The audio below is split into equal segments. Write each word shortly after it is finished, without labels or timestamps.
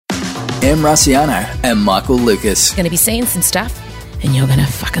Em Rusciano and Michael Lucas. Going to be seeing some stuff and you're going to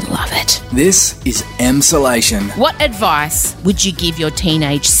fucking love it. This is Emsolation. What advice would you give your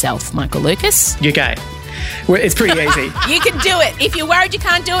teenage self, Michael Lucas? You're gay. Well, it's pretty easy. You can do it. If you're worried you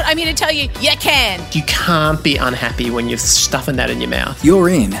can't do it, I'm here to tell you, you can. You can't be unhappy when you're stuffing that in your mouth. You're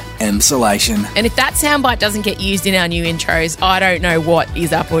in Emsolation. And if that soundbite doesn't get used in our new intros, I don't know what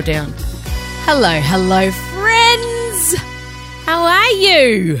is up or down. Hello, friends. How are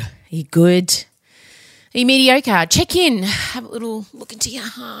you? Are you good? Are you mediocre? Check in. Have a little look into your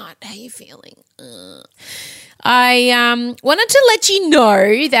heart. How are you feeling? I wanted to let you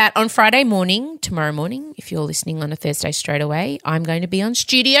know that on Friday morning, tomorrow morning, if you're listening on a Thursday straight away, I'm going to be on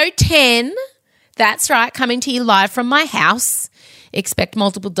Studio 10. That's right, coming to you live from my house. Expect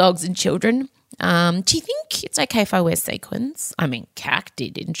multiple dogs and children. Do you think it's okay if I wear sequins? I mean, Kat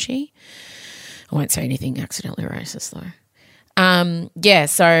did, didn't she? I won't say anything accidentally racist though. Yeah,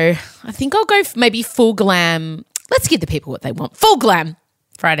 so I think I'll go maybe full glam. Let's give the people what they want. Full glam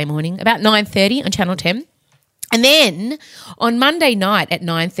Friday morning, about 9:30 on Channel 10. And then on Monday night at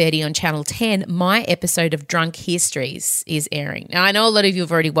 9:30 on Channel 10, my episode of Drunk Histories is airing. Now, I know a lot of you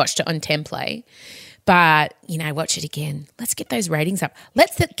have already watched it on Template, but, you know, watch it again. Let's get those ratings up.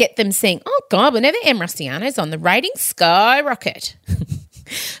 Let's get them saying, oh, God, whenever Em Rusciano's on, the ratings skyrocket.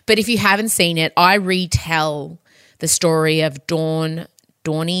 But if you haven't seen it, I retell the story of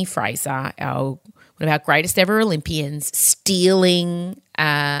Dawnie Fraser, one of our greatest ever Olympians, stealing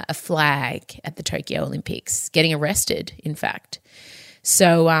a flag at the Tokyo Olympics, getting arrested, in fact.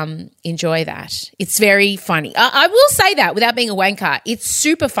 So enjoy that. It's very funny. I will say that without being a wanker. It's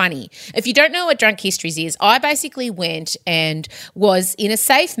super funny. If you don't know what Drunk Histories is, I basically went and was in a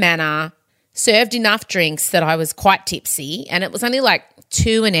safe manner, served enough drinks that I was quite tipsy, and it was only like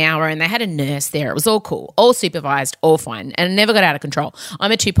 2 an hour, and they had a nurse there. It was all cool, all supervised, all fine, and it never got out of control.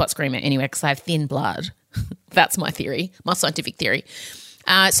 I'm a 2-pot screamer anyway because I have thin blood. That's my theory, my scientific theory.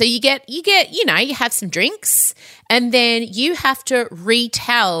 So you have some drinks, and then you have to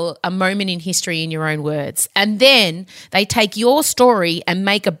retell a moment in history in your own words. And then they take your story and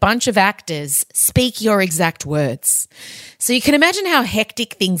make a bunch of actors speak your exact words. So you can imagine how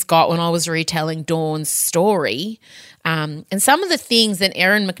hectic things got when I was retelling Dawn's story. And some of the things that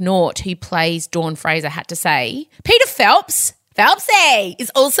Erin McNaught, who plays Dawn Fraser, had to say. Peter Phelpsy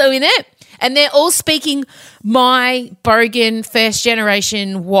is also in it. And they're all speaking my bogan,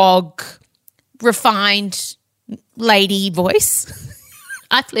 first-generation wog, refined lady voice.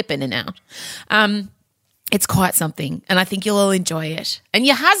 I flip in and out. It's quite something, and I think you'll all enjoy it. And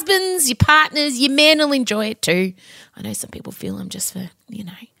your husbands, your partners, your men will enjoy it too. I know some people feel I'm just for,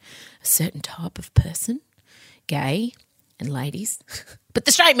 a certain type of person, gay and ladies. But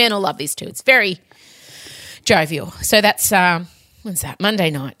the straight men will love this too. It's very jovial. So that's... when's that? Monday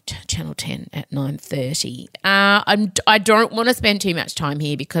night, Channel 10 at 9:30. I don't want to spend too much time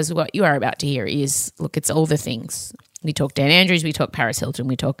here because what you are about to hear is, look, it's all the things. We talk Dan Andrews, we talk Paris Hilton,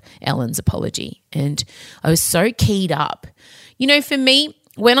 we talk Ellen's apology. And I was so keyed up. For me,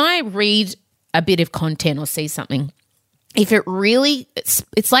 when I read a bit of content or see something, if it really,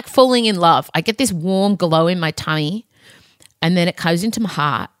 it's like falling in love. I get this warm glow in my tummy, and then it goes into my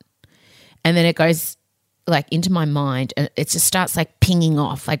heart, and then it goes like into my mind, and it just starts like pinging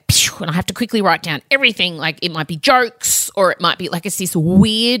off, like, and I have to quickly write down everything. Like it might be jokes, or it might be like it's this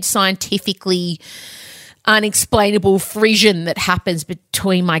weird scientifically unexplainable frisson that happens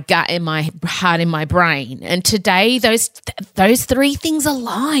between my gut and my heart and my brain. And today those 3 things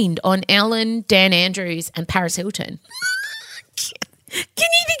aligned on Ellen, Dan Andrews, and Paris Hilton. Can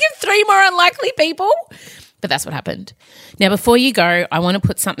you think of 3 more unlikely people? But that's what happened. Now, before you go, I want to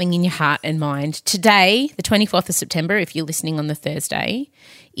put something in your heart and mind. Today, the 24th of September, if you're listening on the Thursday,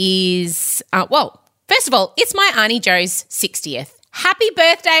 is, first of all, it's my Auntie Jo's 60th. Happy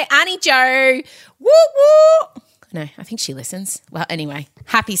birthday, Auntie Jo. Woo, woo. No, I think she listens. Well, anyway,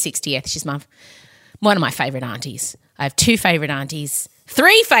 happy 60th. She's one of my favourite aunties. I have 2 favourite aunties,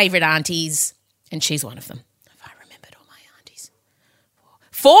 3 favourite aunties, and she's one of them. If I remembered all my aunties.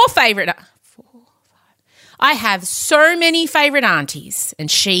 4 favourite I have so many favourite aunties, and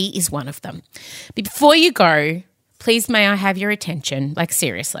she is one of them. But before you go, please may I have your attention? Like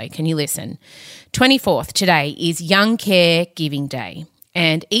seriously, can you listen? 24th today is Young Care Giving Day,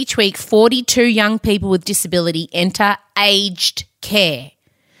 and each week 42 young people with disability enter aged care.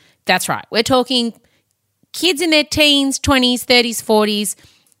 That's right. We're talking kids in their teens, 20s, 30s, 40s.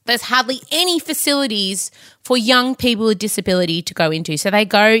 There's hardly any facilities for young people with disability to go into, so they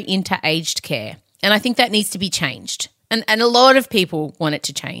go into aged care. And I think that needs to be changed. And a lot of people want it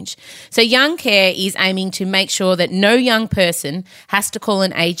to change. So Young Care is aiming to make sure that no young person has to call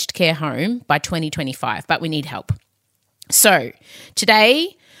an aged care home by 2025, but we need help. So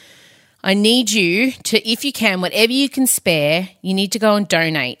today I need you to, if you can, whatever you can spare, you need to go and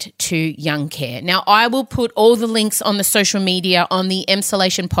donate to Young Care. Now, I will put all the links on the social media, on the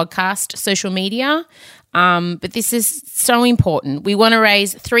Emsolation podcast social media, but this is so important. We want to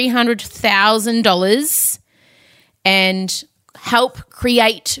raise $300,000 and help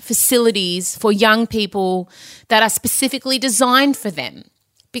create facilities for young people that are specifically designed for them,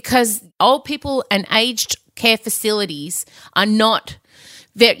 because old people and aged care facilities are not,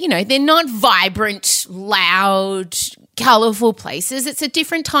 they're not vibrant, loud, colourful places. It's a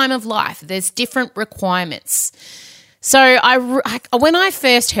different time of life. There's different requirements. So when I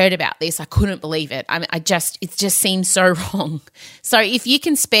first heard about this, I couldn't believe it. It just seemed so wrong. So if you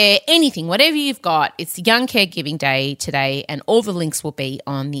can spare anything, whatever you've got, it's Young Caregiving Day today, and all the links will be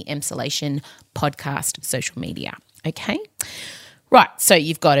on the Emsolation podcast social media. Okay? Right, so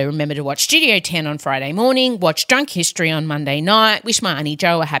you've got to remember to watch Studio 10 on Friday morning, watch Drunk History on Monday night, wish my Auntie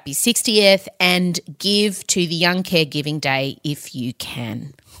Jo a happy 60th, and give to the Young Caregiving Day if you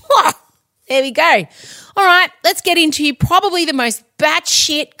can. There we go. All right, let's get into probably the most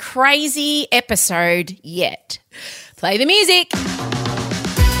batshit crazy episode yet. Play the music.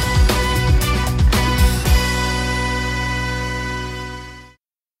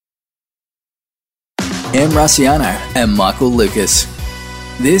 Em Rusciano and Michael Lucas.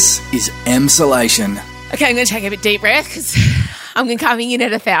 This is Emsolation. Okay, I'm going to take a bit deep breath because I'm coming in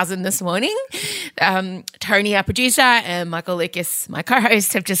at 1,000 this morning. Tony, our producer, and Michael Lucas, my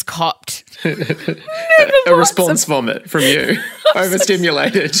co-host, have just copped a response vomit from you.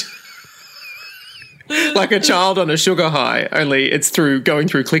 Overstimulated. Like a child on a sugar high, only it's through going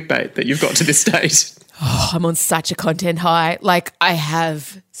through clickbait that you've got to this state. Oh, I'm on such a content high. Like, I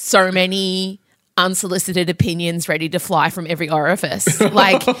have so many unsolicited opinions ready to fly from every orifice.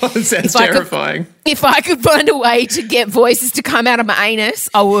 Like, sounds terrifying. If I could find a way to get voices to come out of my anus,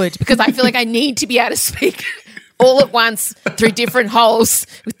 I would, because I feel like I need to be able to speak all at once through different holes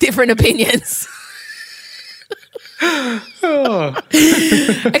with different opinions. Okay,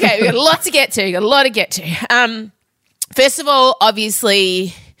 we've got a lot to get to. First of all,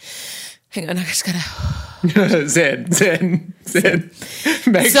 obviously, hang on, I just got to... Zen.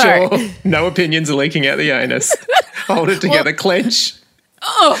 Make sure no opinions are leaking out the anus. Hold it together, clench.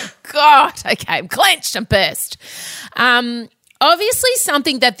 Oh, God. Okay, I'm clenched, I'm burst. Obviously,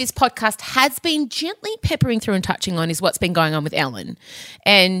 something that this podcast has been gently peppering through and touching on is what's been going on with Ellen.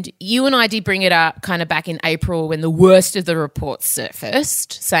 And you and I did bring it up kind of back in April when the worst of the reports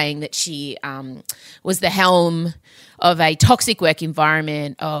surfaced, saying that she was the helm of a toxic work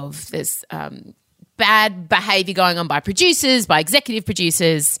environment, of this bad behaviour going on by producers, by executive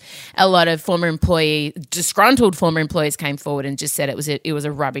producers. A lot of disgruntled former employees came forward and just said it was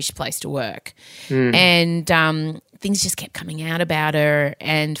a rubbish place to work. And things just kept coming out about her.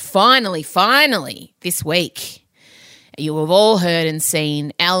 And finally, this week, you have all heard and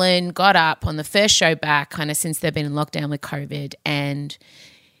seen, Ellen got up on the first show back, kind of since they've been in lockdown with COVID, and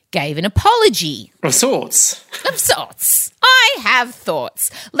gave an apology. Of sorts. I have thoughts.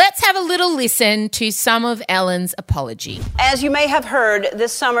 Let's have a little listen to some of Ellen's apology. As you may have heard,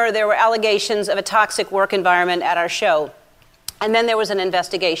 this summer there were allegations of a toxic work environment at our show. And then there was an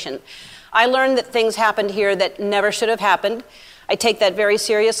investigation. I learned that things happened here that never should have happened. I take that very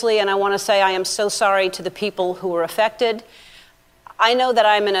seriously, and I want to say I am so sorry to the people who were affected. I know that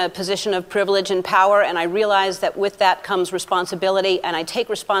I'm in a position of privilege and power, and I realize that with that comes responsibility, and I take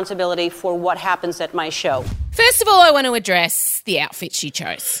responsibility for what happens at my show. First of all, I want to address the outfit she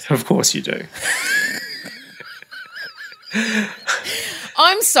chose. Of course you do.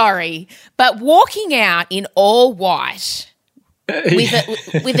 I'm sorry, but walking out in all white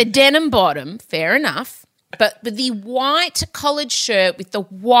with a denim bottom, fair enough, but with the white collared shirt with the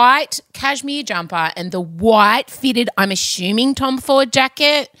white cashmere jumper and the white fitted, I'm assuming, Tom Ford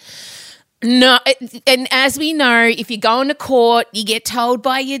jacket. No, and as we know, if you go into court, you get told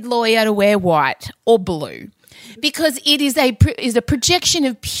by your lawyer to wear white or blue because it is a projection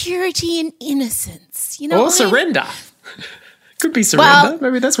of purity and innocence. You know, or surrender. Could be surrender.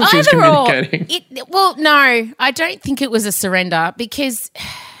 Maybe that's what she was communicating. No, I don't think it was a surrender because...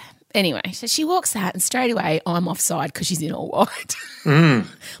 Anyway, so she walks out and straight away, I'm offside because she's in all white.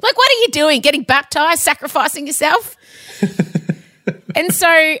 Like, what are you doing? Getting baptised, sacrificing yourself? And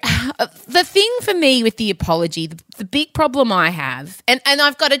so the thing for me with the apology, the big problem I have, and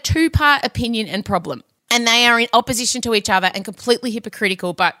I've got a two-part opinion and problem. and they are in opposition to each other and completely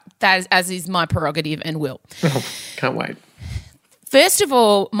hypocritical, but that is, as is my prerogative and will. Oh, can't wait. First of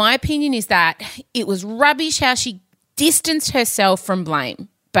all, my opinion is that it was rubbish how she distanced herself from blame,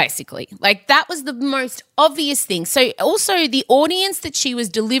 basically. Like, that was the most obvious thing. So also the audience that she was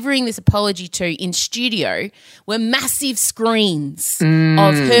delivering this apology to in studio were massive screens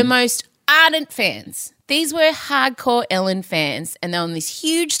of her most ardent fans. These were hardcore Ellen fans, and they're on these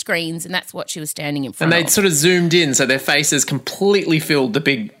huge screens, and that's what she was standing in front of. And they'd sort of zoomed in, so their faces completely filled the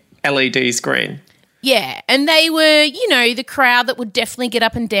big LED screen. Yeah, and they were, you know, the crowd that would definitely get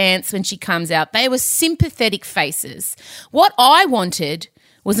up and dance when she comes out. They were sympathetic faces. What I wanted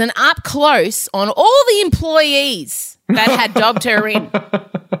was an up close on all the employees that had dobbed her in.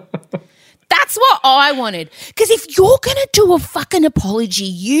 That's what I wanted. Because if you're going to do a fucking apology,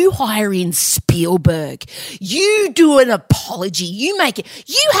 you hire in Spielberg. You do an apology. You make it.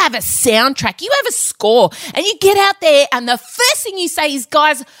 You have a soundtrack. You have a score. And you get out there and the first thing you say is,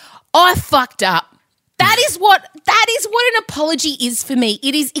 guys, I fucked up. That is what an apology is for me.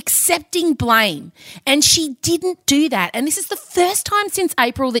 It is accepting blame. And she didn't do that. And this is the first time since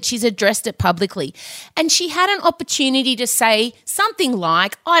April that she's addressed it publicly. And she had an opportunity to say something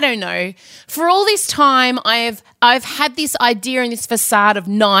like, I don't know, for all this time I've had this idea and this facade of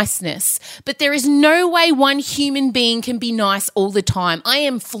niceness, but there is no way one human being can be nice all the time. I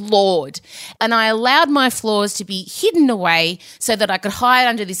am flawed. And I allowed my flaws to be hidden away so that I could hide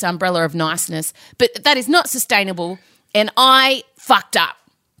under this umbrella of niceness. But that is not sustainable, and I fucked up.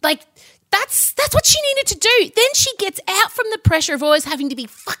 Like, that's what she needed to do. Then she gets out from the pressure of always having to be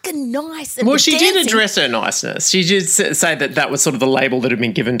fucking nice. And she did address her niceness. She did say that was sort of the label that had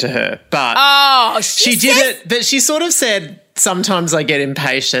been given to her. But she did it. But she sort of said, sometimes I get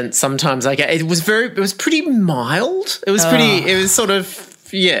impatient. Sometimes I get. It was pretty mild. It was pretty. It was sort of.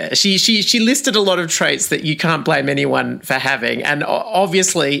 Yeah, she listed a lot of traits that you can't blame anyone for having, and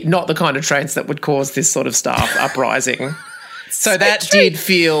obviously not the kind of traits that would cause this sort of staff uprising. So that did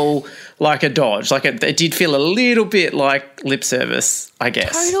feel like a dodge. Like it did feel a little bit like lip service, I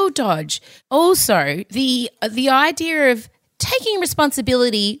guess. Total dodge. Also, the idea of taking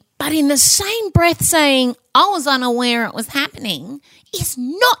responsibility, but in the same breath saying, I was unaware it was happening, is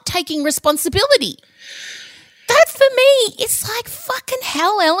not taking responsibility. That for me, it's like fucking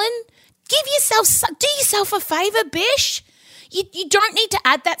hell, Ellen. Do yourself a favour, bish. You don't need to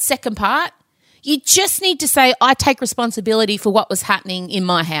add that second part. You just need to say, I take responsibility for what was happening in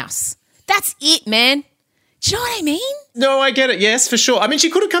my house. That's it, man. Do you know what I mean? No, I get it. Yes, for sure. I mean, she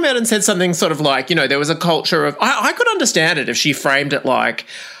could have come out and said something sort of like, you know, there was a culture of, I could understand it if she framed it like,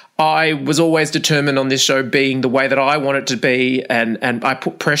 I was always determined on this show being the way that I want it to be, and I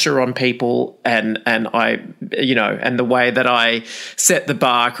put pressure on people, and I, you know, and the way that I set the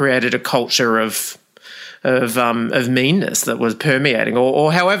bar created a culture of meanness that was permeating,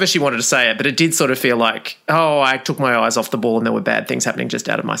 or however she wanted to say it. But it did sort of feel like, I took my eyes off the ball and there were bad things happening just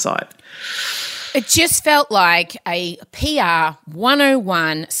out of my sight. It just felt like a PR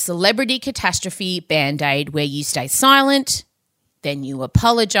 101 celebrity catastrophe Band-Aid where you stay silent, then you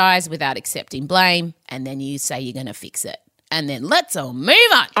apologise without accepting blame, and then you say you're going to fix it. And then let's all move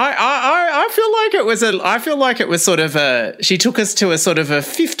on. I feel like it was sort of she took us to a sort of a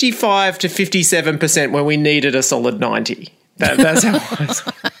 55 to 57% when we needed a solid 90. That's how it was.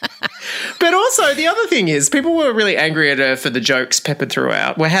 But also the other thing is people were really angry at her for the jokes peppered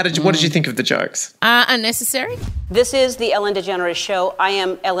throughout. Well, what did you think of the jokes? Unnecessary. This is the Ellen DeGeneres Show. I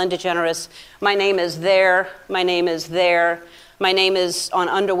am Ellen DeGeneres. My name is there. My name is there. My name is on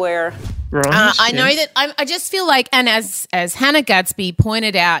underwear. Right. I know that I just feel like, and as Hannah Gadsby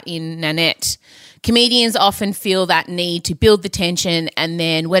pointed out in Nanette, comedians often feel that need to build the tension, and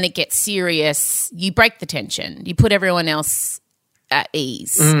then when it gets serious, you break the tension. You put everyone else at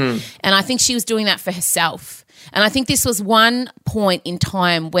ease. And I think she was doing that for herself. And I think this was one point in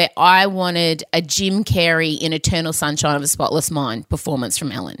time where I wanted a Jim Carrey in Eternal Sunshine of a Spotless Mind performance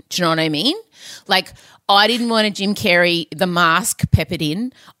from Ellen. Do you know what I mean? Like, I didn't want a Jim Carrey, The Mask, peppered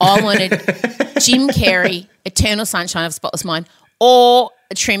in. I wanted Jim Carrey, Eternal Sunshine of a Spotless Mind, or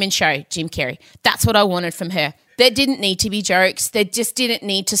a Truman Show, Jim Carrey. That's what I wanted from her. There didn't need to be jokes. There just didn't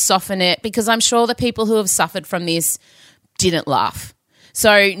need to soften it, because I'm sure the people who have suffered from this didn't laugh.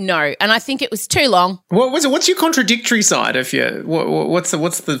 So no, and I think it was too long. What was it? What's your contradictory side of your? What's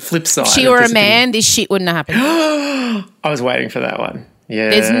the flip side? If she were a man, this shit wouldn't have happened. I was waiting for that one.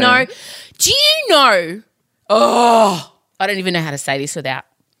 Yeah. There's no. Do you know? Oh, I don't even know how to say this without.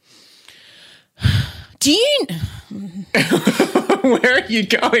 Do you? Where are you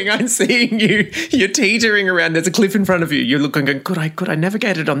going? I'm seeing you. You're teetering around. There's a cliff in front of you. You're looking, going, could I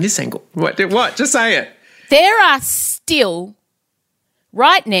navigate it on this angle? What? Just say it. There are still,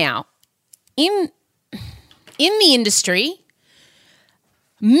 right now, in the industry,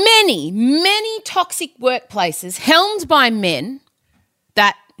 many toxic workplaces helmed by men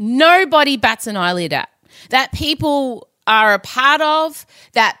that nobody bats an eyelid at, that people are a part of,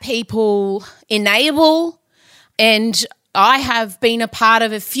 that people enable. And I have been a part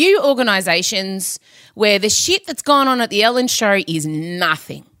of a few organisations where the shit that's gone on at the Ellen Show is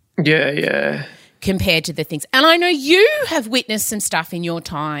nothing. Yeah. Compared to the things. And I know you have witnessed some stuff in your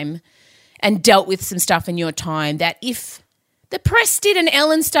time and dealt with some stuff in your time that if the press did an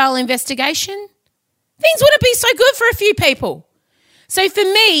Ellen-style investigation, things wouldn't be so good for a few people. So for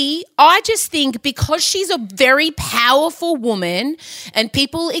me, I just think because she's a very powerful woman and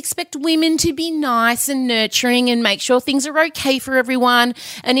people expect women to be nice and nurturing and make sure things are okay for everyone,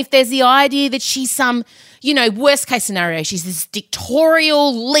 and if there's the idea that she's some, worst case scenario, she's this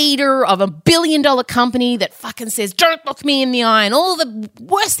dictatorial leader of $1 billion company that fucking says, don't look me in the eye and all the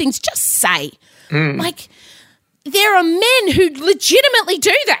worst things, just say. Like, there are men who legitimately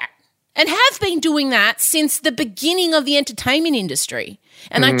do that. And have been doing that since the beginning of the entertainment industry.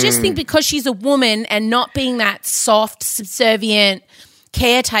 And I just think because she's a woman and not being that soft, subservient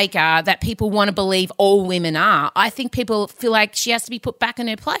caretaker that people want to believe all women are, I think people feel like she has to be put back in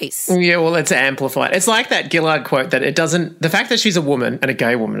her place. Yeah, well, it's amplified. It's like that Gillard quote that the fact that she's a woman and a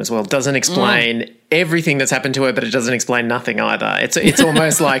gay woman as well doesn't explain everything that's happened to her, but it doesn't explain nothing either. It's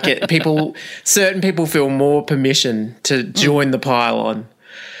almost like certain people feel more permission to join the pile-on.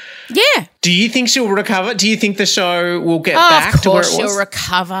 Yeah. Do you think she'll recover? Do you think the show will get back to where it was? Of course she'll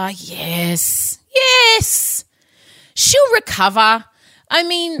recover. Yes. She'll recover. I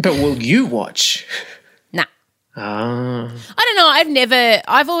mean... But will you watch? Nah. Ah. I don't know.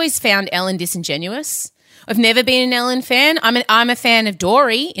 I've always found Ellen disingenuous. I've never been an Ellen fan. I'm a fan of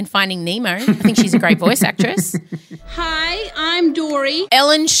Dory in Finding Nemo. I think she's a great voice actress. Hi, I'm Dory.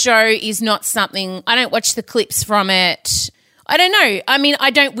 Ellen's show is not something... I don't watch the clips from it. I don't know. I mean, I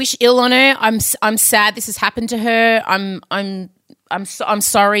don't wish ill on her. I'm sad this has happened to her. I'm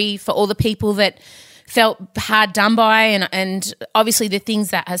sorry for all the people that felt hard done by, and obviously the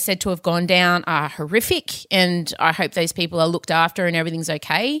things that are said to have gone down are horrific, and I hope those people are looked after and everything's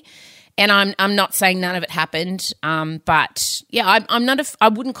okay. And I'm not saying none of it happened, but yeah, I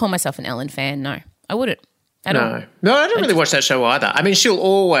wouldn't call myself an Ellen fan. No, I wouldn't. No, I don't really watch that show either. I mean, she'll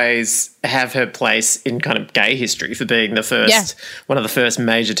always have her place in kind of gay history for being one of the first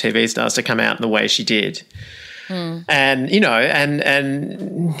major TV stars to come out in the way she did. And,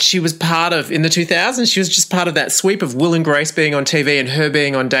 and she was part of, in the 2000s, she was just part of that sweep of Will and Grace being on TV and her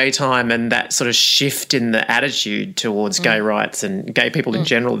being on daytime, and that sort of shift in the attitude towards gay rights and gay people in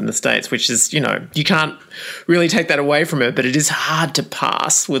general in the States, which is, you can't really take that away from her, but it is hard to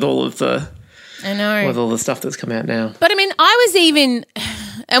pass with all of the... I know. With all the stuff that's come out now. But I mean, I was even,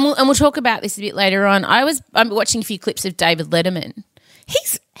 and we'll talk about this a bit later on. I'm watching a few clips of David Letterman.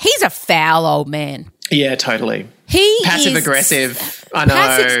 He's a foul old man. Yeah, totally. He passive is aggressive. I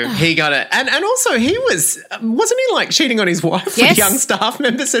know. He got it. And also he wasn't he like cheating on his wife with young staff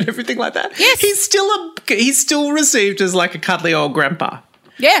members and everything like that? Yes. He's still received as like a cuddly old grandpa.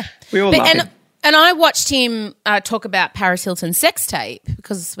 Yeah. We all love him. And I watched him talk about Paris Hilton's sex tape,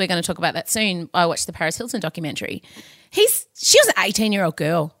 because we're going to talk about that soon. I watched the Paris Hilton documentary. She was an 18-year-old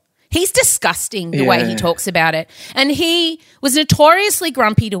girl. He's disgusting the way he talks about it. And he was notoriously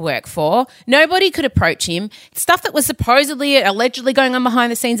grumpy to work for. Nobody could approach him. Stuff that was allegedly going on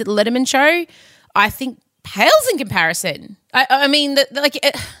behind the scenes at the Letterman show, I think pales in comparison. I mean,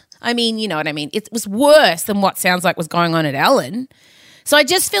 you know what I mean. It was worse than what sounds like was going on at Ellen. So I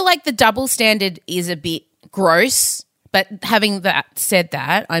just feel like the double standard is a bit gross, but having said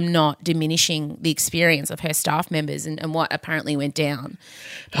that, I'm not diminishing the experience of her staff members and what apparently went down.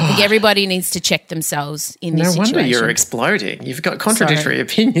 I think everybody needs to check themselves in this situation. No wonder you're exploding. You've got contradictory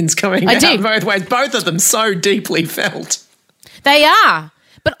opinions coming out both ways, both of them so deeply felt. They are.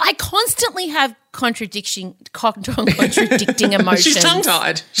 But I constantly have contradicting emotions. She's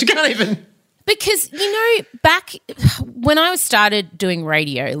tongue-tied. She can't even... Because, back when I started doing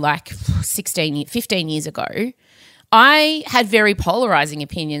radio, like 15 years ago, I had very polarising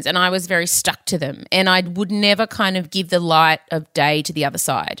opinions and I was very stuck to them, and I would never kind of give the light of day to the other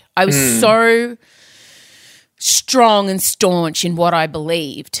side. I was so strong and staunch in what I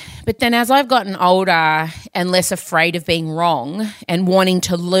believed. But then as I've gotten older and less afraid of being wrong and wanting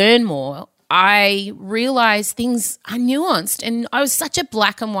to learn more, I realised things are nuanced, and I was such a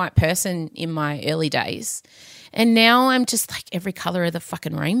black and white person in my early days, and now I'm just like every colour of the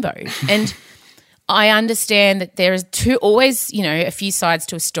fucking rainbow. And I understand that there is always, a few sides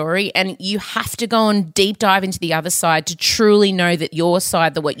to a story, and you have to go and deep dive into the other side to truly know that your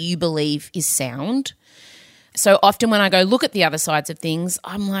side, that what you believe is sound. So often when I go look at the other sides of things,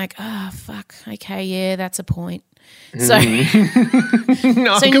 I'm like, oh, fuck, okay, yeah, that's a point. So,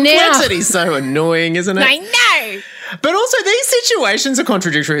 complexity is so annoying, isn't it? I know. But also these situations are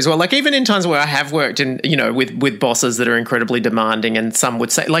contradictory as well. Like even in times where I have worked in, with bosses that are incredibly demanding, and some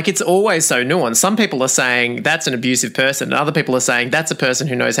would say, like, it's always so nuanced. Some people are saying that's an abusive person, and other people are saying that's a person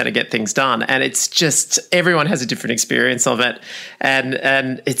who knows how to get things done. And it's just, everyone has a different experience of it.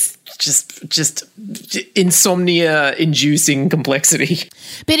 And it's just insomnia inducing complexity.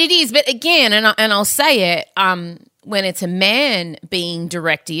 But it is. But again, and I'll say it, when it's a man being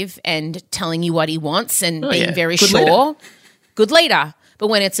directive and telling you what he wants and being very good sure, leader. Good leader. But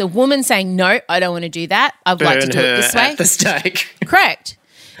when it's a woman saying, no, I don't want to do that, I'd like to do it this way. At the stake. Correct.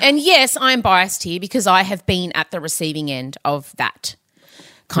 And yes, I'm biased here because I have been at the receiving end of that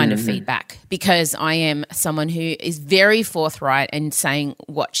kind of feedback, because I am someone who is very forthright in saying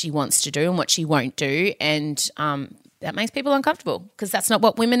what she wants to do and what she won't do, and that makes people uncomfortable because that's not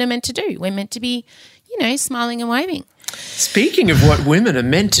what women are meant to do. We're meant to be, smiling and waving. Speaking of what women are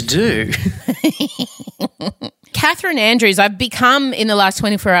meant to do. Catherine Andrews, I've become in the last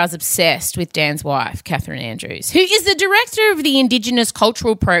 24 hours obsessed with Dan's wife, Catherine Andrews, who is the director of the Indigenous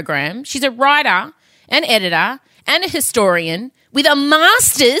Cultural Program. She's a writer, an editor, and a historian with a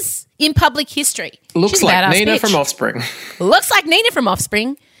master's in public history. Looks like Nina from Offspring. Looks like Nina from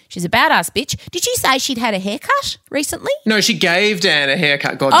Offspring. She's a badass bitch. Did you say she'd had a haircut recently? No, she gave Dan a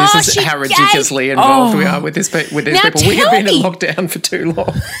haircut. God, this is how ridiculously involved we are with these people. We have been in lockdown for too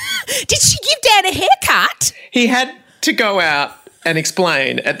long. Did she give Dan a haircut? He had to go out and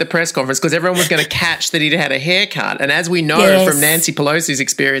explain at the press conference because everyone was going to catch that he'd had a haircut. And as we know from Nancy Pelosi's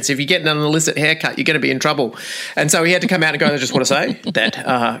experience, if you get an illicit haircut, you're going to be in trouble. And so he had to come out and go, I just want to say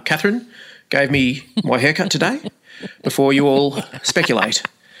that Catherine gave me my haircut today before you all speculate.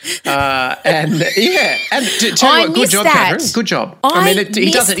 And tell you what, good job, Catherine. Good job.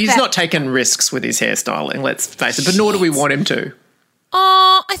 He's not taken risks with his hairstyling, let's face it, but nor do we want him to.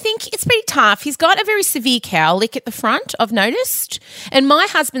 Oh, I think it's pretty tough. He's got a very severe cowlick at the front, I've noticed. And my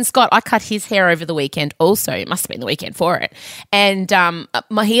husband, Scott, I cut his hair over the weekend also. It must have been the weekend for it. And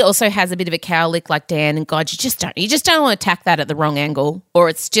he also has a bit of a cowlick like Dan. And God, you just don't want to tack that at the wrong angle, or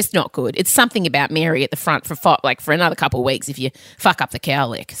it's just not good. It's something about Mary at the front for another couple of weeks if you fuck up the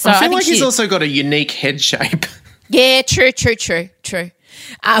cowlick. So I feel like he's also got a unique head shape. Yeah, true.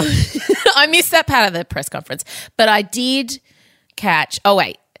 I missed that part of the press conference, but I did catch. Oh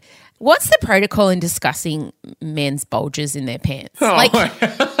wait, what's the protocol in discussing men's bulges in their pants? We're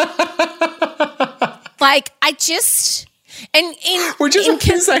just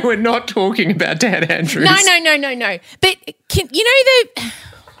say we're not talking about Dan Andrews. No. But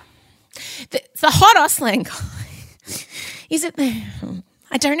the hot Auslan guy? Is it the?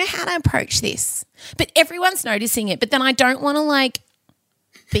 I don't know how to approach this, but everyone's noticing it. But then I don't want to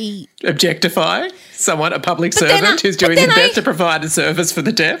be objectify someone, a public servant who's doing their best to provide a service for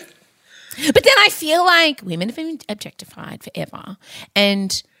the deaf. But then I feel like women have been objectified forever.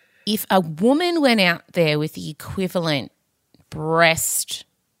 And if a woman went out there with the equivalent breast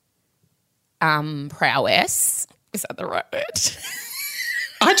prowess, is that the right word?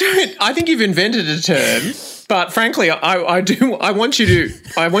 I think you've invented a term, but frankly, I want you to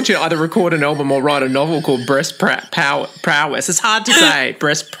either record an album or write a novel called Breast Prowess. It's hard to say,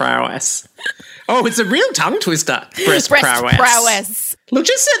 breast prowess. Oh, it's a real tongue twister. Breast prowess. Look,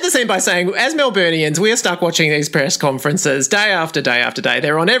 just set the scene by saying, as Melburnians, we are stuck watching these press conferences day after day after day.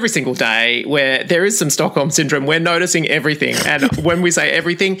 They're on every single day where there is some Stockholm Syndrome. We're noticing everything. And when we say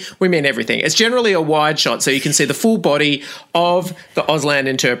everything, we mean everything. It's generally a wide shot so you can see the full body of the Auslan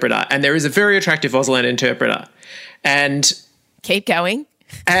interpreter. And there is a very attractive Auslan interpreter. And keep going.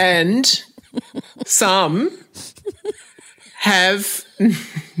 And some have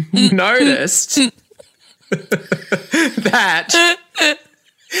noticed that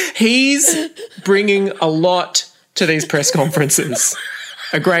he's bringing a lot to these press conferences,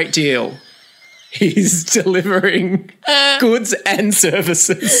 a great deal. He's delivering goods and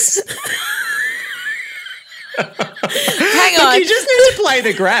services. Hang on. You just need to play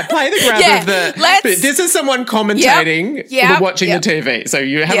the grab. Play the grab of the... This is someone commentating watching the TV. So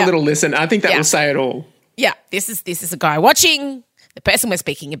you have a little listen. I think that will say it all. Yeah, this is a guy watching the person we're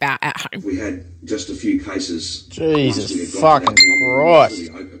speaking about at home. We had just a few cases. Jesus fucking Christ.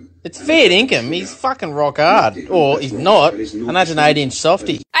 It's fair dinkum. He's fucking rock hard. Or he's not. Imagine 8-inch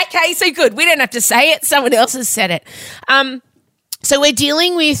softy. Okay, so good. We don't have to say it. Someone else has said it. So we're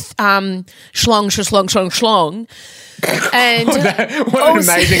dealing with schlong. And what an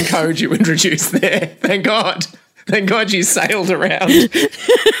amazing code you introduced there. Thank God. Thank God you sailed around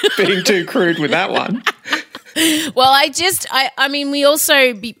being too crude with that one. Well, I mean, we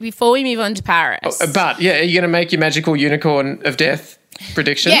also, before we move on to Paris. But, yeah, are you going to make your magical unicorn of death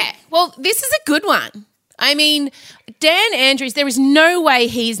prediction? Yeah. Well, this is a good one. I mean, Dan Andrews, there is no way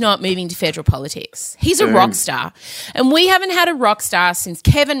he's not moving to federal politics. He's a rock star. And we haven't had a rock star since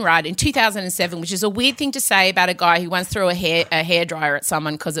Kevin Rudd in 2007, which is a weird thing to say about a guy who once threw a hairdryer at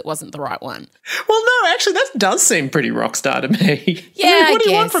someone because it wasn't the right one. Well, no, actually, that does seem pretty rock star to me. Yeah, I mean, what do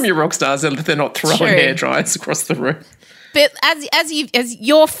you want guess. from your rock stars if they're not throwing hairdryers across the room? But as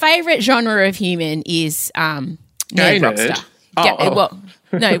your favourite genre of human is nerd rock star.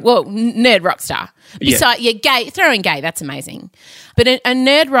 Nerd rock star. Besides, gay, throwing gay, that's amazing. But a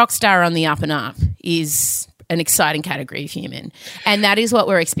nerd rock star on the up and up is an exciting category of human, and that is what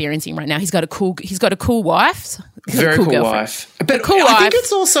we're experiencing right now. He's got a cool wife. Very cool wife. But I think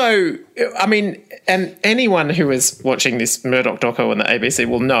it's also, I mean, and anyone who is watching this Murdoch doco on the ABC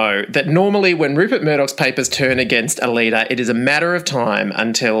will know that normally when Rupert Murdoch's papers turn against a leader, it is a matter of time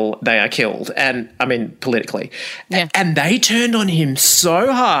until they are killed. And, I mean, politically. Yeah. And they turned on him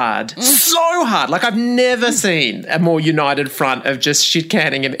so hard. Like, I've never seen a more united front of just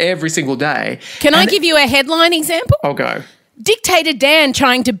shit-canning him every single day. Can I give you a headline example? I'll go. Dictator Dan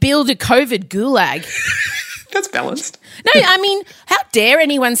trying to build a COVID gulag. That's balanced. No, I mean, how dare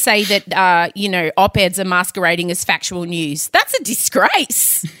anyone say that, op-eds are masquerading as factual news? That's a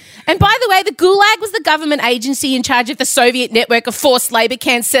disgrace. And by the way, the Gulag was the government agency in charge of the Soviet network of forced labour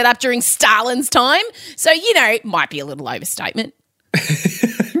camps set up during Stalin's time. So, might be a little overstatement.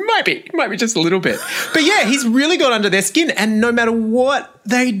 Might be just a little bit. But yeah, he's really got under their skin, and no matter what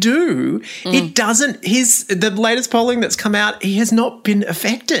they do, it doesn't, the latest polling that's come out, he has not been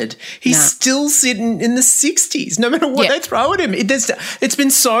affected. He's still sitting in the 60s, no matter what they throw at him. It's been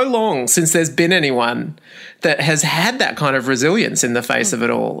so long since there's been anyone that has had that kind of resilience in the face of it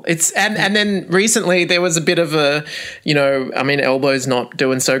all. And then recently there was a bit of a, Elbow's not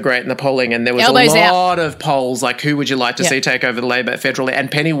doing so great in the polling, and there was Elbow's a lot of polls like, who would you like to see take over the Labor federally?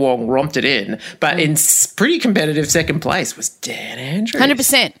 And Penny Wong romped it in, but in pretty competitive second place was Dan Andrews.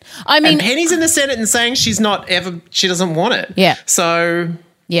 100%. I mean, and Penny's in the Senate and saying she doesn't want it. Yeah. So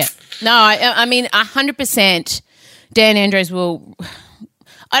yeah, no, I mean 100%. Dan Andrews will.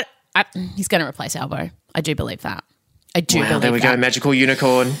 He's going to replace Albo. I do believe that. Wow, there we go, magical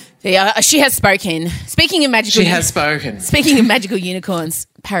unicorn. Yeah, she has spoken. Speaking of magical, she has spoken. Speaking of magical unicorns,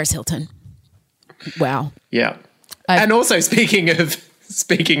 Paris Hilton. Wow. Yeah, and also speaking of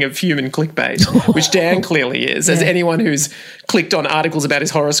human clickbait, which Dan clearly is, as anyone who's clicked on articles about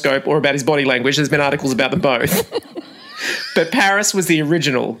his horoscope or about his body language, there's been articles about them both. But Paris was the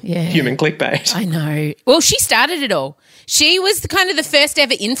original human clickbait. I know. Well, she started it all. She was the first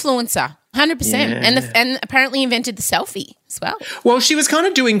ever influencer, 100%, and apparently invented the selfie as well. Well, she was kind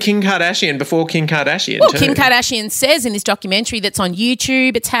of doing Kim Kardashian before Kim Kardashian. Well, Kim Kardashian says in this documentary that's on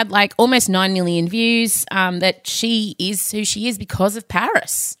YouTube, it's had almost 9 million views, that she is who she is because of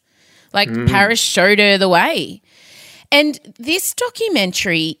Paris. Paris showed her the way. And this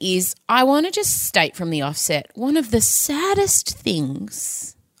documentary is, I want to just state from the offset, one of the saddest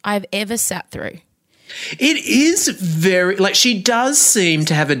things I've ever sat through. It is very, she does seem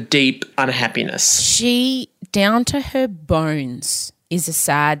to have a deep unhappiness. She, down to her bones, is a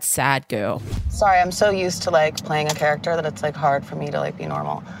sad, sad girl. Sorry, I'm so used to playing a character that it's hard for me to be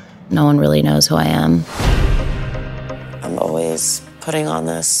normal. No one really knows who I am. I'm always putting on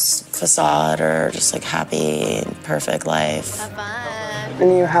this facade or just happy, perfect life. Have fun.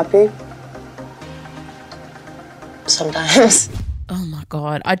 And you happy? Sometimes. Oh my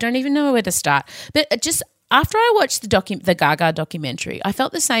God, I don't even know where to start. But just after I watched the Gaga documentary, I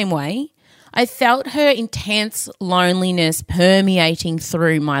felt the same way. I felt her intense loneliness permeating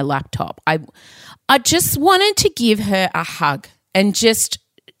through my laptop. I just wanted to give her a hug and just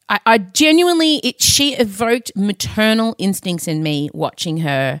I genuinely, she evoked maternal instincts in me watching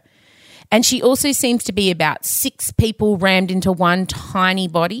her. And she also seems to be about 6 people rammed into one tiny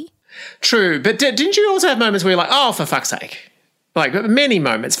body. True, but didn't you also have moments where you're like, oh, for fuck's sake? Many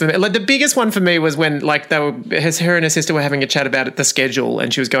moments for me. The biggest one for me was when her and her sister were having a chat about the schedule,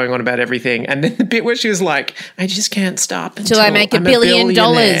 and she was going on about everything. And then the bit where she was like, I just can't stop until I make $1 billion.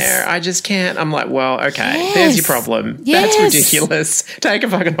 I just can't. I'm like, well, okay, there's your problem. Yes. That's ridiculous. Take a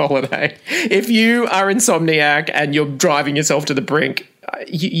fucking holiday. If you are insomniac and you're driving yourself to the brink,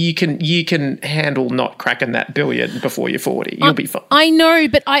 you can handle not cracking that billion before you're 40. You'll be fine. I know,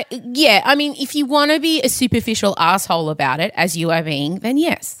 but I mean, if you want to be a superficial asshole about it, as you are being, then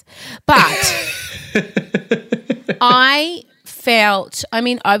yes. But I felt, I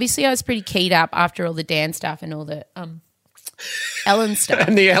mean, obviously I was pretty keyed up after all the Dan stuff and all the Ellen stuff.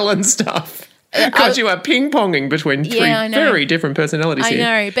 And the Ellen stuff. Because you are ping-ponging between three very different personalities here.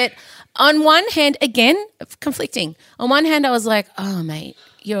 I know, but on one hand, again, conflicting. On one hand, I was like, oh, mate,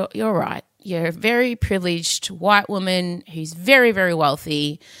 you're right. You're a very privileged white woman who's very, very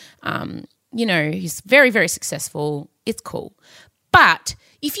wealthy, who's very, very successful. It's cool. But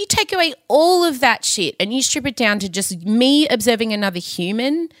if you take away all of that shit and you strip it down to just me observing another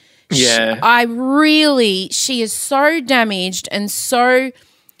human, she is so damaged and so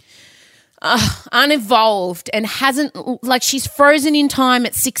unevolved and hasn't, like, she's frozen in time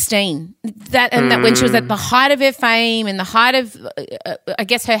at 16. That when she was at the height of her fame and the height of, I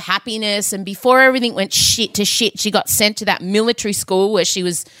guess, her happiness, and before everything went shit to shit, she got sent to that military school where she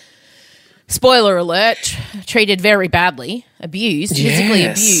was, spoiler alert, treated very badly, abused, physically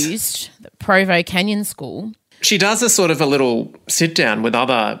abused, the Provo Canyon School. She does a sort of a little sit down with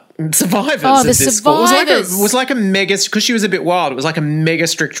other survivors of this survivors. school. It was like a mega, because she was a bit wild, it was like a mega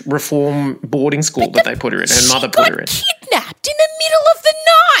strict reform boarding school that they put her in. Her mother put her in. She got kidnapped in the middle of the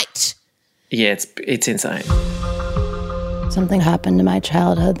night. Yeah, it's insane. Something happened to my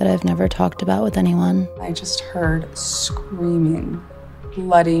childhood that I've never talked about with anyone. I just heard screaming,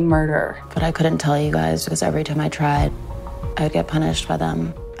 bloody murder. But I couldn't tell you guys because every time I tried, I would get punished by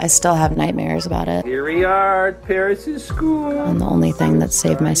them. I still have nightmares about it. Here we are at Paris' school. And the only thing that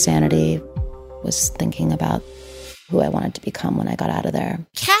saved my sanity was thinking about who I wanted to become when I got out of there.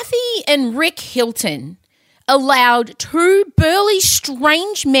 Kathy and Rick Hilton allowed two burly,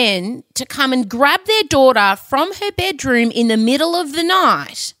 strange men to come and grab their daughter from her bedroom in the middle of the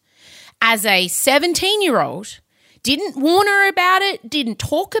night as a 17-year-old, didn't warn her about it, didn't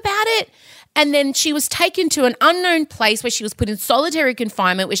talk about it, and then she was taken to an unknown place where she was put in solitary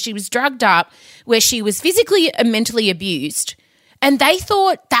confinement, where she was drugged up, where she was physically and mentally abused. And they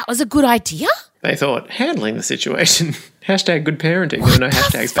thought that was a good idea? They thought, handling the situation. Hashtag good parenting. There were no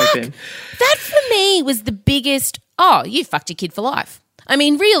hashtags back then. That for me was the biggest, you fucked your kid for life. I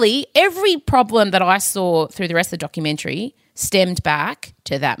mean, really, every problem that I saw through the rest of the documentary stemmed back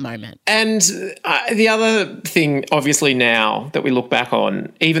to that moment. And the other thing, obviously now that we look back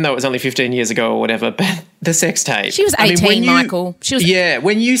on, even though it was only 15 years ago or whatever, but the sex tape. She was 18, Michael.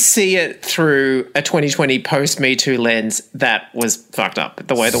 When you see it through a 2020 post-Me Too lens, that was fucked up.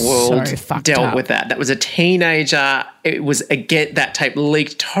 The way the world dealt with that. That was a teenager. It was, again, that tape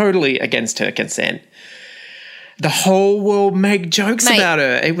leaked totally against her consent. The whole world made jokes about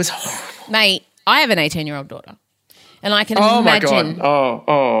her. It was horrible. Mate, I have an 18-year-old daughter. And I can imagine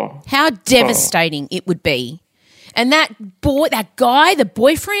how devastating it would be. And that guy, the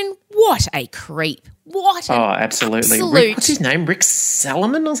boyfriend, what a creep. Absolutely. Absolute. What's his name? Rick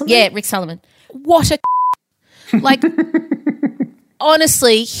Salomon or something? Yeah, Rick Salomon. What a like,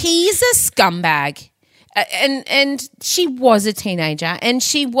 honestly, he's a scumbag. And she was a teenager, and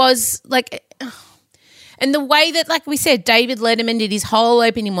she was like... And the way that, like we said, David Letterman did his whole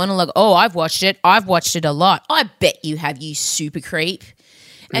opening monologue, I've watched it a lot. I bet you have, you super creep.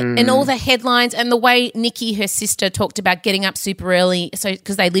 And all the headlines, and the way Nikki, her sister, talked about getting up super early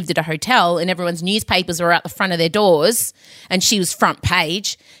because they lived at a hotel and everyone's newspapers were out the front of their doors and she was front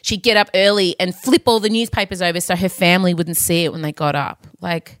page. She'd get up early and flip all the newspapers over so her family wouldn't see it when they got up.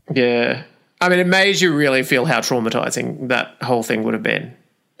 Yeah. I mean, it made you really feel how traumatizing that whole thing would have been.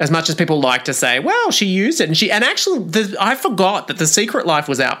 As much as people like to say, well, she used it. And actually, I forgot that The Secret Life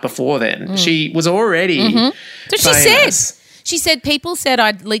was out before then. She was already famous. She said people said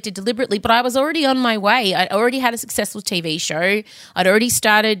I'd leaked it deliberately, but I was already on my way. I already had a successful TV show. I'd already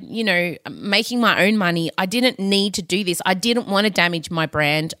started, making my own money. I didn't need to do this. I didn't want to damage my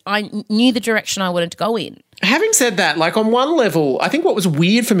brand. I knew the direction I wanted to go in. Having said that, like, on one level, I think what was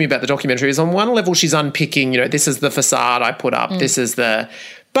weird for me about the documentary is on one level she's unpicking, this is the facade I put up, this is the...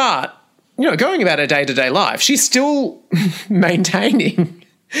 But, going about her day-to-day life, she's still maintaining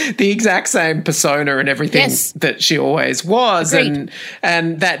the exact same persona and everything that she always was. Agreed.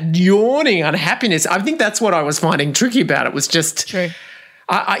 And that yawning unhappiness, I think that's what I was finding tricky about it, was just... True.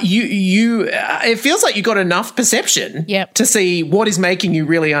 It feels like you got enough perception to see what is making you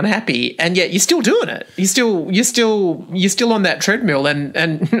really unhappy, and yet you're still doing it. You're still on that treadmill, and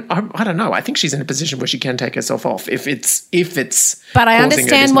I don't know. I think she's in a position where she can take herself off if it's. But I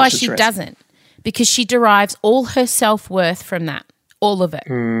understand why she doesn't, because she derives all her self-worth from that, all of it.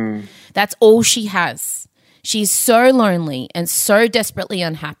 That's all she has. She's so lonely and so desperately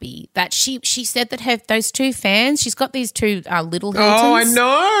unhappy that she said that those two fans, she's got these two little Hiltons. Oh, I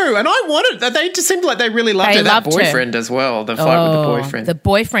know. And I wanted, they just seemed like they really loved her. That boyfriend as well, the fight with the boyfriend. The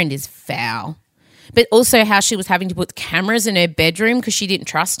boyfriend is foul. But also how she was having to put cameras in her bedroom because she didn't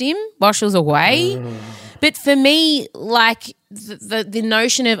trust him while she was away. But for me, like the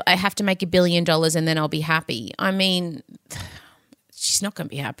notion of I have to make $1 billion and then I'll be happy. I mean, she's not going to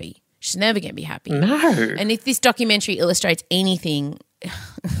be happy. She's never going to be happy. No. And if this documentary illustrates anything,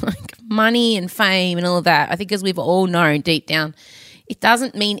 like money and fame and all of that, I think as we've all known deep down, it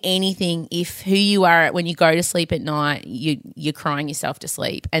doesn't mean anything if who you are when you go to sleep at night, you're crying yourself to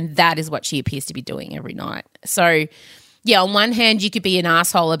sleep. And that is what she appears to be doing every night. So, yeah, on one hand, you could be an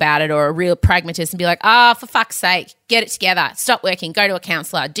asshole about it or a real pragmatist and be like, for fuck's sake, get it together, stop working, go to a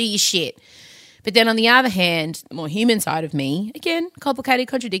counsellor, do your shit. But then on the other hand, the more human side of me, again, complicated,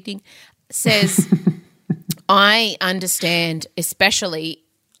 contradicting, says, I understand, especially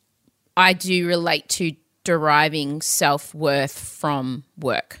I do relate to deriving self-worth from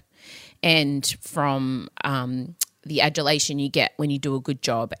work and from the adulation you get when you do a good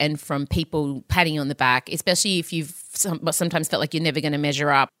job and from people patting you on the back, especially if you've sometimes felt like you're never going to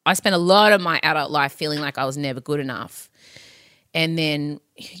measure up. I spent a lot of my adult life feeling like I was never good enough. And then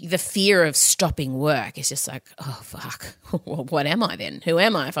the fear of stopping work is just like, oh, fuck, well, what am I then? Who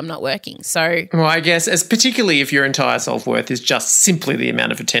am I if I'm not working? So, well, I guess particularly if your entire self-worth is just simply the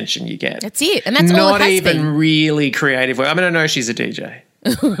amount of attention you get. That's it. And that's all it has not even been. Really creative work. I mean, I know she's a DJ.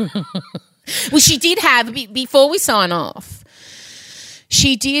 Well, she did have, before we sign off,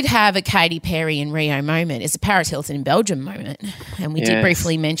 she did have a Katy Perry and Rio moment. It's a Paris Hilton in Belgium moment. And we did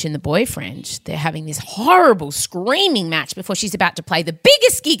briefly mention the boyfriend. They're having this horrible screaming match before she's about to play the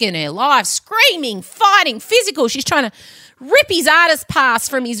biggest gig in her life, screaming, fighting, physical. She's trying to rip his artist pass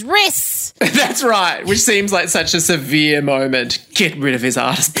from his wrists. That's right, which seems like such a severe moment. Get rid of his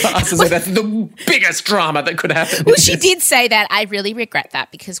artist passes. That's the biggest drama that could happen. Well, she did say that. I really regret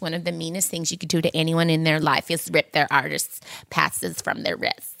that because one of the meanest things you could do to anyone in their life is rip their artist's passes from their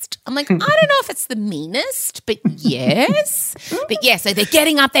wrist. I'm like, I don't know if it's the meanest, but yes. But yeah, so they're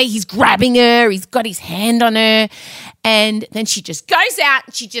getting up there. He's grabbing her. He's got his hand on her. And then she just goes out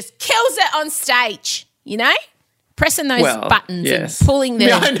and she just kills it on stage, you know? Pressing those buttons and pulling them.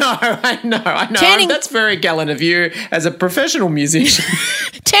 I know. That's very gallant of you as a professional musician.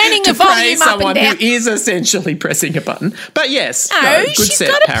 Turning the volume up and down. Someone who is essentially pressing a button. But yes, good she's set,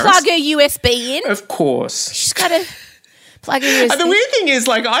 got to Paris. plug her USB in. Of course. She's got to plug her USB. The weird thing is,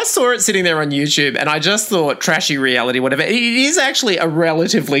 like, I saw it sitting there on YouTube and I just thought trashy reality, whatever. It is actually a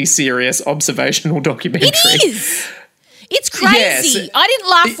relatively serious observational documentary. It is. It's crazy. Yes. I didn't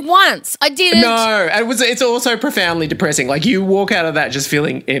laugh once. I didn't. No, it's also profoundly depressing. Like, you walk out of that just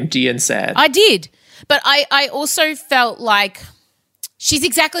feeling empty and sad. I did. But I also felt like she's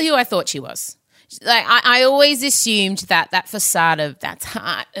exactly who I thought she was. Like, I always assumed that facade of that's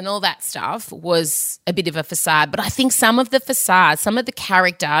heart and all that stuff was a bit of a facade. But I think some of the facade, some of the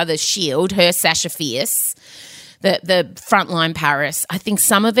character, the shield, her Sasha Fierce, the frontline Paris, I think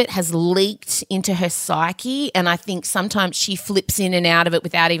some of it has leaked into her psyche, and I think sometimes she flips in and out of it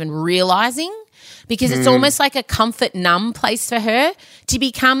without even realising, because it's almost like a comfort numb place for her. To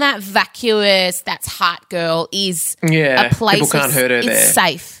become that vacuous, that's heart girl is a place people can't hurt her it's there.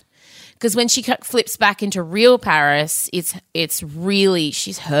 Safe. Because when she flips back into real Paris, it's really,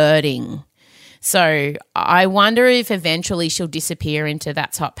 she's hurting. So I wonder if eventually she'll disappear into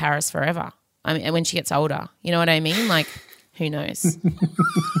that's hot Paris forever. I mean, when she gets older, you know what I mean? Like, who knows?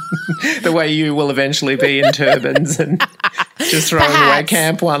 The way you will eventually be in turbans and just throwing away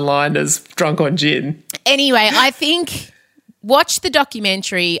camp one-liners, drunk on gin. Anyway, I think watch the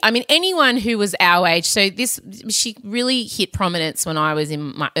documentary. I mean, anyone who was our age, she really hit prominence when I was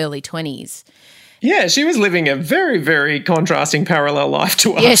in my early 20s. Yeah, she was living a very, very contrasting parallel life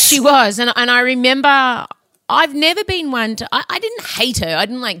to us. Yes, she was. And I remember I've never been one to – I didn't hate her. I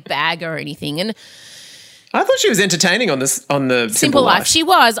didn't like bag her or anything. And I thought she was entertaining on the Simple Life. She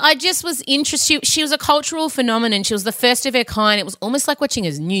was. I just was interested. She was a cultural phenomenon. She was the first of her kind. It was almost like watching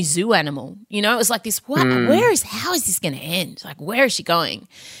a new zoo animal. You know, it was like this, how is this going to end? Like, where is she going?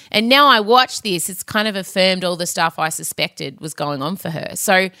 And now I watch this, it's kind of affirmed all the stuff I suspected was going on for her.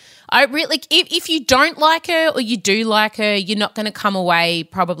 So I really, if you don't like her or you do like her, you're not going to come away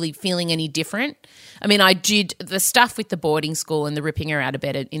probably feeling any different. I mean, I did the stuff with the boarding school and the ripping her out of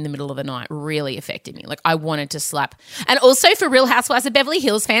bed in the middle of the night really affected me. Like, I wanted to slap. And also for Real Housewives of Beverly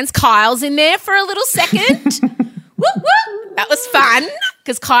Hills fans, Kyle's in there for a little second. Woo, woo. That was fun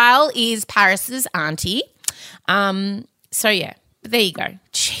because Kyle is Paris's auntie. So, yeah, but there you go.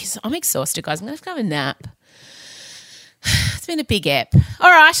 Jeez, I'm exhausted, guys. I'm going to have to have a nap. It's been a big ep.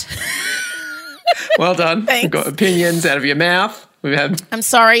 All right. Well done. Thanks. We've got opinions out of your mouth. We've had I'm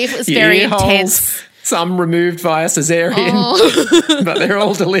sorry if it was your very ear holes, intense. some removed via cesarean, but they're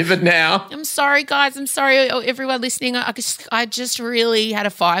all delivered now. I'm sorry, guys. I'm sorry, everyone listening. I just really had a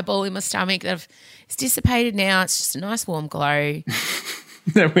fireball in my stomach that it's dissipated now. It's just a nice warm glow.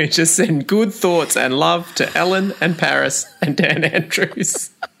 Then we just send good thoughts and love to Ellen and Paris and Dan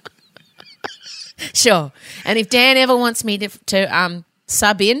Andrews. Sure. And if Dan ever wants me to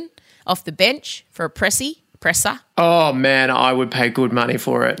sub in off the bench for a presser, Oh, man, I would pay good money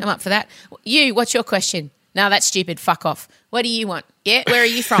for it. I'm up for that. What's your question? No, that's stupid. Fuck off. What do you want? Yeah, where are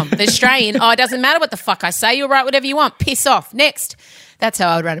you from? The Australian. Oh, it doesn't matter what the fuck I say. You'll write whatever you want. Piss off. Next. That's how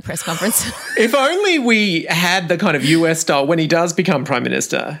I would run a press conference. If only we had the kind of US style, when he does become Prime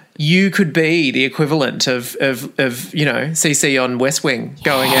Minister, you could be the equivalent of CC on West Wing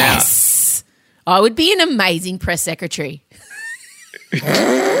going out. I would be an amazing press secretary.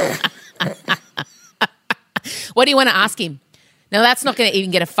 What do you want to ask him? Now, that's not going to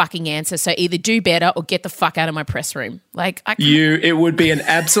even get a fucking answer, so either do better or get the fuck out of my press room. It would be an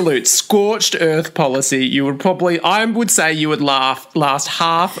absolute scorched earth policy. You would I would say you would last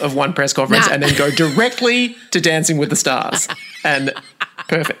half of one press conference and then go directly to Dancing with the Stars. And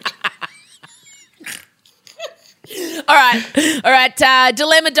perfect. All right.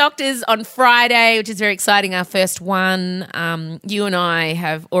 Dilemma Doctors on Friday, which is very exciting, our first one. You and I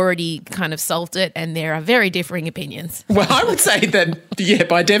have already kind of solved it, and there are very differing opinions. Well, I would say that,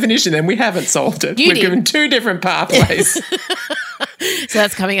 by definition, then we haven't solved it. We've given two different pathways. So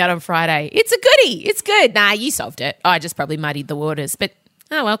that's coming out on Friday. It's a goodie. It's good. Nah, you solved it. I just probably muddied the waters. But,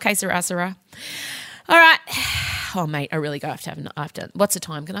 oh well, que sera, sera. All right. Oh, mate, I really have to. What's the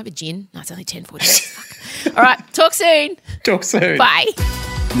time? Can I have a gin? No, it's only 10:40. All right, talk soon. Talk soon. Bye.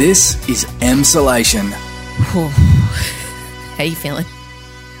 This is Emsolation. How you feeling?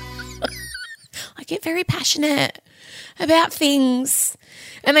 I get very passionate about things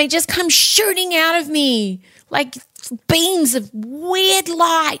and they just come shooting out of me like beams of weird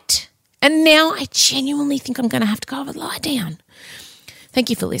light. And now I genuinely think I'm going to have to go have a lie down. Thank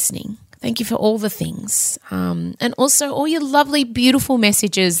you for listening. Thank you for all the things. And also all your lovely, beautiful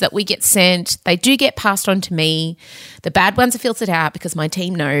messages that we get sent. They do get passed on to me. The bad ones are filtered out because my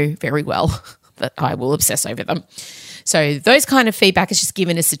team know very well that I will obsess over them. So those kind of feedback is just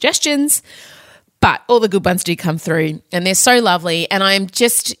given as suggestions. But all the good ones do come through and they're so lovely. And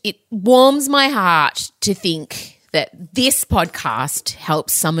it warms my heart to think that this podcast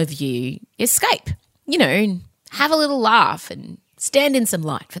helps some of you escape, have a little laugh and stand in some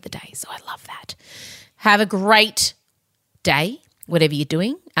light for the day. So I love that. Have a great day, whatever you're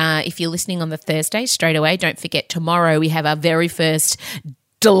doing. If you're listening on the Thursday, straight away, don't forget tomorrow we have our very first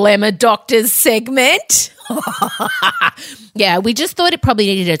Dilemma Doctors segment. Yeah, we just thought it probably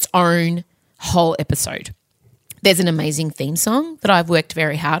needed its own whole episode. There's an amazing theme song that I've worked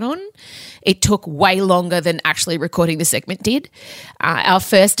very hard on. It took way longer than actually recording the segment did. Our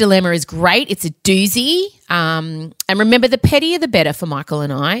first dilemma is great. It's a doozy. And remember, the pettier the better for Michael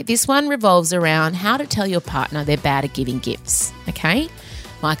and I. This one revolves around how to tell your partner they're bad at giving gifts, okay?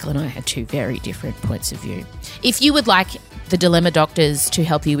 Michael and I had two very different points of view. If you would like the Dilemma Doctors to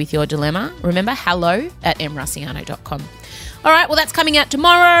help you with your dilemma, remember hello@mrussiano.com. All right, well, that's coming out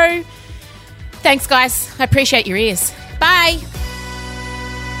tomorrow. Thanks, guys. I appreciate your ears. Bye.